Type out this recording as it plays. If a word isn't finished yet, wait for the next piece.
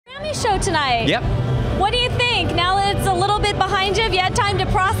Grammy show tonight. Yep. What do you think? Now that it's a little bit behind you, have you had time to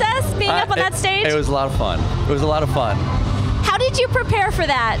process being up on that stage? It was a lot of fun. It was a lot of fun. How did you prepare for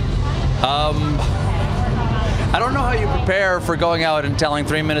that? I don't know how you prepare for going out and telling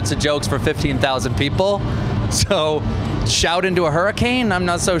 3 minutes of jokes for 15,000 people. So, shout into a hurricane? I'm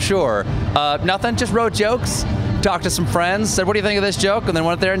not so sure. Nothing, just wrote jokes, talked to some friends, said, what do you think of this joke? And then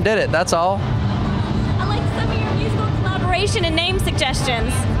went there and did it, that's all. I like some of your musical collaboration and name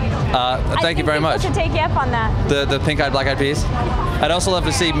suggestions. Thank you very much. I should take you up on that. The pink-eyed, black-eyed peas? I'd also love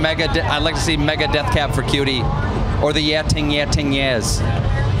to see I'd like to see Mega Death Cab for Cutie, or the Yeah Ting Yes.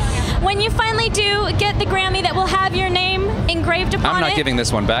 When you finally do get the Grammy that will have your name engraved upon it. I'm not giving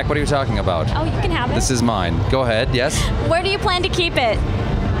this one back. What are you talking about? Oh, you can have it. This is mine. Go ahead, yes? Where do you plan to keep it?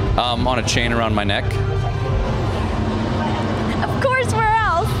 On a chain around my neck. Of course, where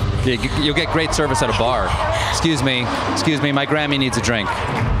else? You'll get great service at a bar. Excuse me, my Grammy needs a drink.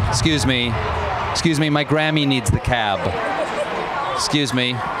 Excuse me, my Grammy needs the cab. Excuse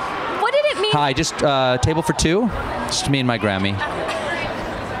me. What did it mean? Hi, just table for two? Just me and my Grammy.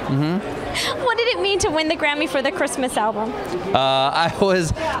 What did it mean to win the Grammy for the Christmas album?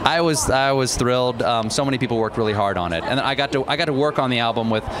 I was thrilled. So many people worked really hard on it, and I got to work on the album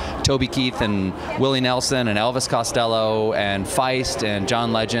with Toby Keith and Willie Nelson and Elvis Costello and Feist and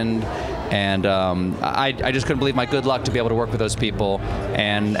John Legend, and I just couldn't believe my good luck to be able to work with those people,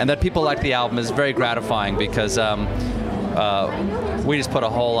 and that people liked the album is very gratifying because we just put a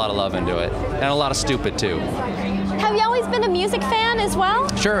whole lot of love into it, and a lot of stupid too. Have you always been a music fan as well?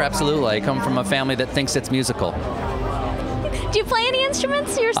 Sure, absolutely. I come from a family that thinks it's musical. Do you play any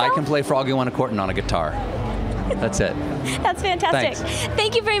instruments yourself? I can play Froggy One Accordion on a guitar. That's it. That's fantastic. Thanks.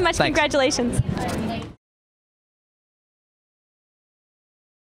 Thank you very much. Thanks. Congratulations.